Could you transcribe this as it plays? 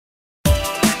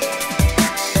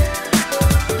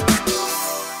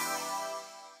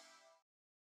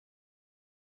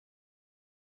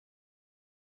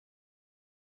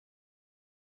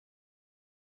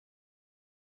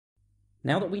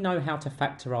Now that we know how to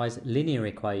factorise linear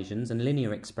equations and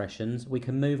linear expressions, we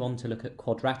can move on to look at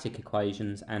quadratic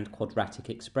equations and quadratic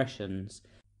expressions.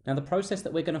 Now the process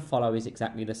that we're going to follow is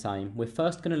exactly the same. We're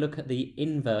first going to look at the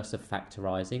inverse of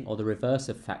factorising, or the reverse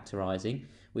of factorising,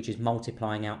 which is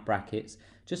multiplying out brackets,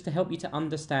 just to help you to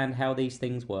understand how these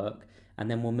things work, and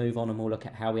then we'll move on and we'll look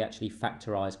at how we actually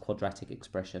factorise quadratic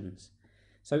expressions.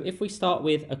 So if we start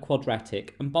with a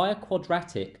quadratic, and by a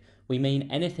quadratic we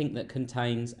mean anything that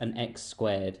contains an x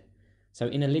squared. So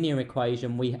in a linear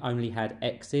equation we only had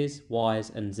x's, y's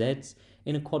and z's.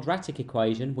 In a quadratic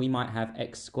equation we might have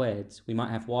x squareds, we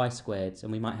might have y squareds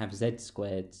and we might have z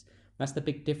squareds. That's the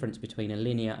big difference between a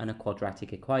linear and a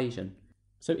quadratic equation.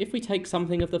 So if we take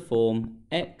something of the form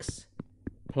x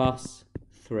plus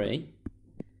 3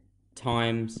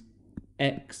 times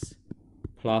x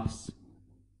plus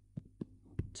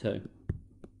 2.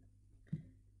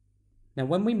 Now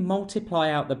when we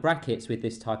multiply out the brackets with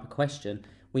this type of question,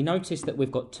 we notice that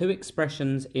we've got two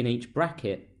expressions in each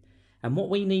bracket. And what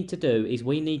we need to do is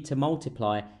we need to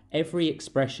multiply every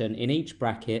expression in each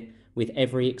bracket with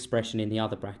every expression in the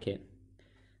other bracket.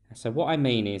 So what I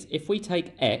mean is, if we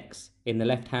take x in the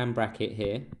left-hand bracket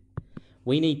here,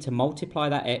 we need to multiply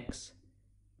that x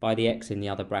by the x in the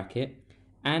other bracket,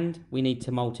 and we need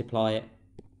to multiply it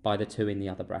by the 2 in the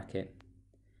other bracket.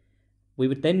 We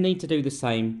would then need to do the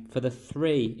same for the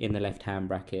 3 in the left-hand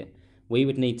bracket. We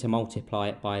would need to multiply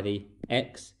it by the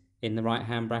x in the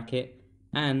right-hand bracket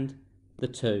and the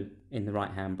 2 in the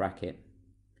right-hand bracket.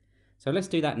 So let's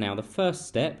do that now. The first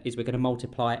step is we're going to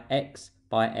multiply x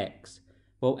by x.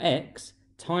 Well, x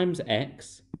times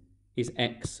x is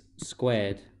x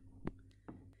squared.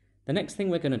 The next thing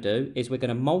we're going to do is we're going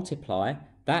to multiply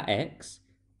that x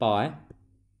by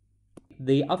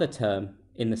the other term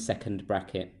in the second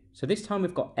bracket. So this time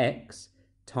we've got x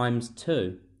times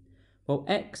 2. Well,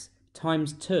 x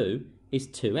times 2 is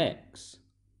 2x.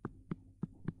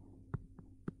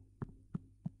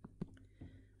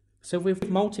 So we've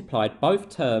multiplied both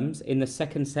terms in the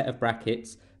second set of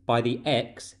brackets by the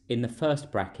x in the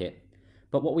first bracket.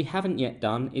 But what we haven't yet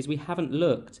done is we haven't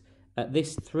looked at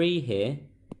this 3 here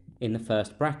in the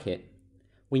first bracket.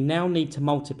 We now need to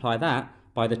multiply that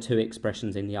by the 2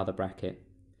 expressions in the other bracket.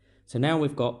 So now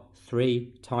we've got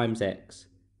 3 times x.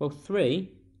 Well, 3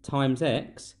 times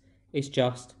x is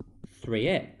just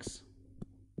 3x.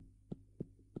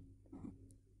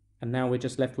 And now we're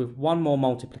just left with one more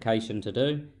multiplication to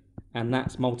do, and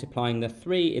that's multiplying the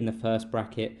 3 in the first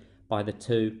bracket by the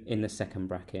 2 in the second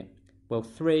bracket. Well,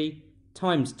 3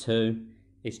 times 2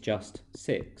 is just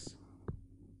 6.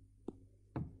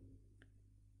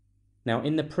 Now,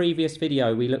 in the previous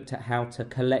video, we looked at how to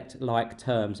collect like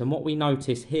terms, and what we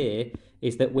notice here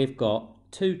is that we've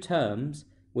got two terms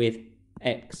with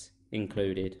x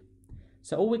included.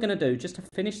 So all we're going to do, just to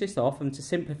finish this off and to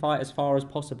simplify it as far as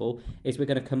possible, is we're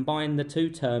going to combine the two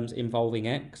terms involving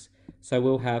x. So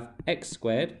we'll have x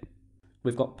squared,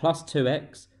 we've got plus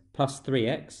 2x plus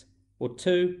 3x, well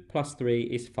 2 plus 3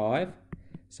 is 5,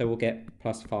 so we'll get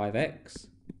plus 5x,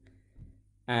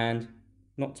 and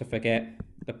not to forget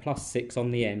the plus 6 on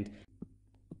the end.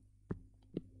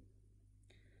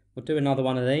 We'll do another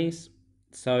one of these.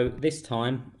 So this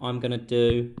time I'm going to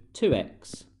do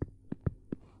 2x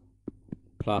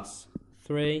plus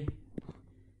 3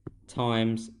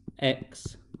 times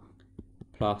x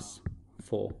plus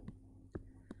 4.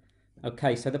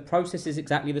 Okay, so the process is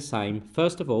exactly the same.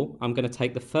 First of all, I'm going to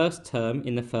take the first term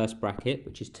in the first bracket,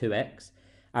 which is 2x,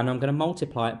 and I'm going to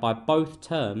multiply it by both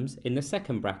terms in the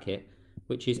second bracket,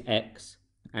 which is x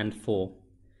and 4.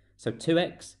 So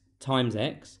 2x times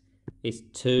x is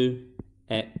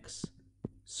 2x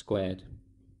squared.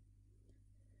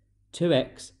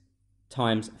 2x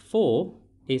times 4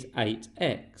 is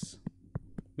 8x.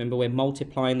 Remember, we're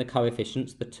multiplying the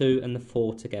coefficients, the 2 and the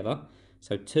 4 together.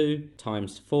 So 2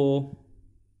 times 4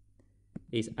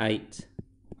 is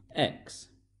 8x.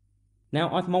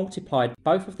 Now I've multiplied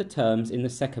both of the terms in the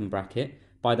second bracket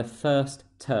by the first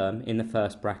term in the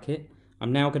first bracket.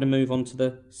 I'm now going to move on to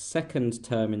the second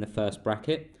term in the first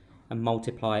bracket and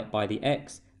multiply it by the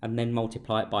x, and then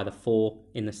multiply it by the 4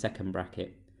 in the second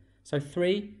bracket. So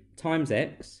 3 times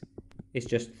x is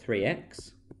just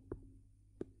 3x,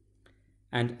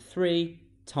 and 3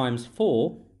 times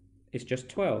 4 is just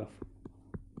 12.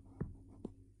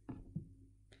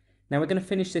 Now we're going to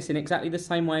finish this in exactly the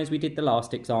same way as we did the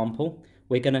last example.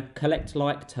 We're going to collect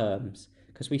like terms,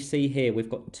 because we see here we've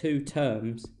got two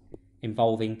terms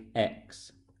involving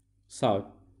x. So,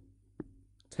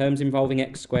 terms involving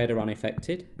x squared are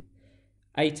unaffected.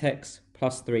 8x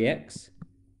plus 3x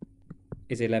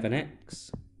is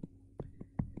 11x.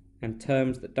 And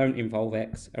terms that don't involve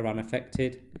x are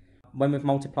unaffected. when we've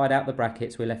multiplied out the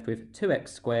brackets, we're left with 2x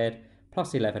squared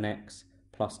plus 11x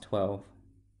plus 12.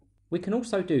 We can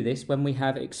also do this when we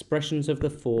have expressions of the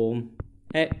form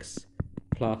x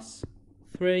plus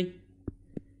 3,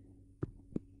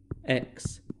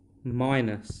 x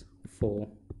minus 4.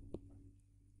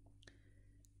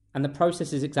 And the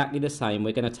process is exactly the same.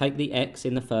 We're going to take the x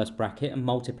in the first bracket and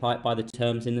multiply it by the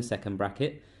terms in the second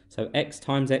bracket. So x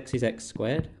times x is x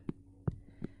squared.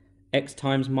 X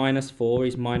times minus 4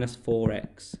 is minus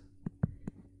 4x.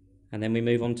 And then we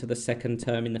move on to the second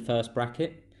term in the first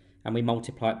bracket and we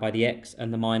multiply it by the x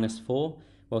and the minus 4.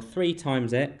 Well, 3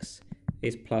 times x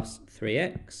is plus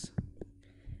 3x.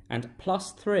 And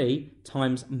plus 3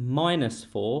 times minus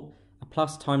 4, a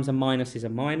plus times a minus is a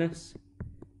minus,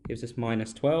 gives us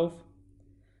minus 12.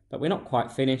 But we're not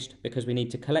quite finished because we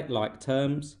need to collect like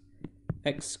terms.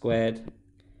 X squared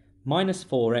minus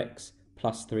 4x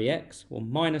plus 3x, or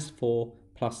minus 4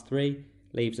 plus 3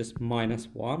 leaves us minus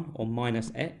 1, or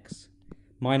minus x.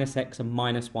 Minus x and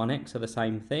minus 1x are the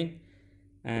same thing,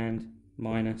 and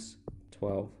minus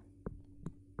 12.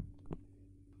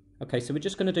 Okay, so we're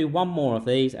just going to do one more of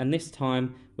these, and this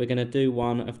time we're going to do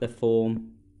one of the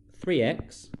form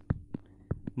 3x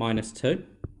minus 2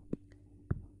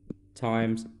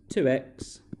 times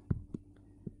 2x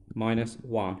minus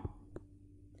 1.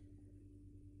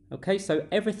 Okay, so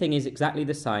everything is exactly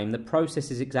the same. The process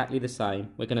is exactly the same.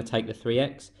 We're going to take the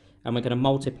 3x and we're going to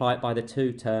multiply it by the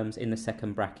two terms in the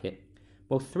second bracket.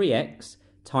 Well, 3x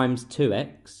times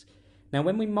 2x. Now,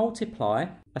 when we multiply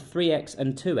a 3x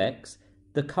and 2x,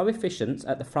 the coefficients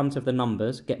at the front of the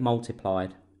numbers get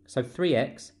multiplied. So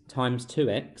 3x times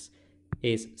 2x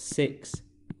is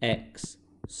 6x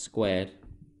squared.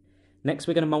 Next,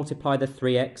 we're going to multiply the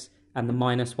 3x and the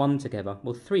minus 1 together.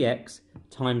 Well, 3x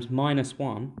times minus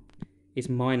 1 is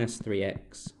minus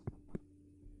 3x.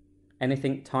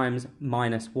 Anything times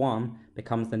minus 1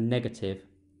 becomes the negative.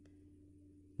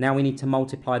 Now we need to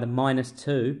multiply the minus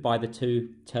 2 by the two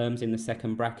terms in the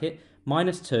second bracket.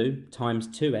 Minus 2 times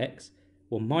 2x.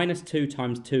 Well, minus 2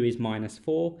 times 2 is minus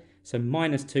 4. So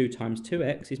minus 2 times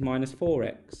 2x is minus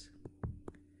 4x.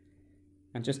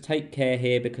 And just take care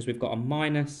here because we've got a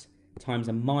minus times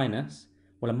a minus.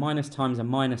 Well, a minus times a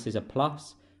minus is a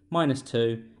plus. Minus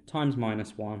 2 times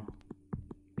minus 1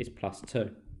 is plus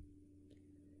 2.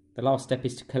 The last step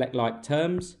is to collect like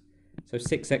terms. So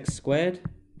 6x squared.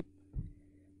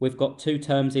 We've got two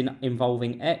terms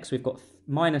involving x. We've got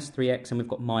minus 3x and we've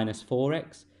got minus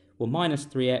 4x. Well, minus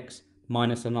 3x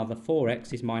minus another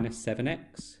 4x is minus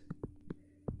 7x.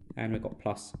 And we've got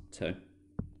plus 2.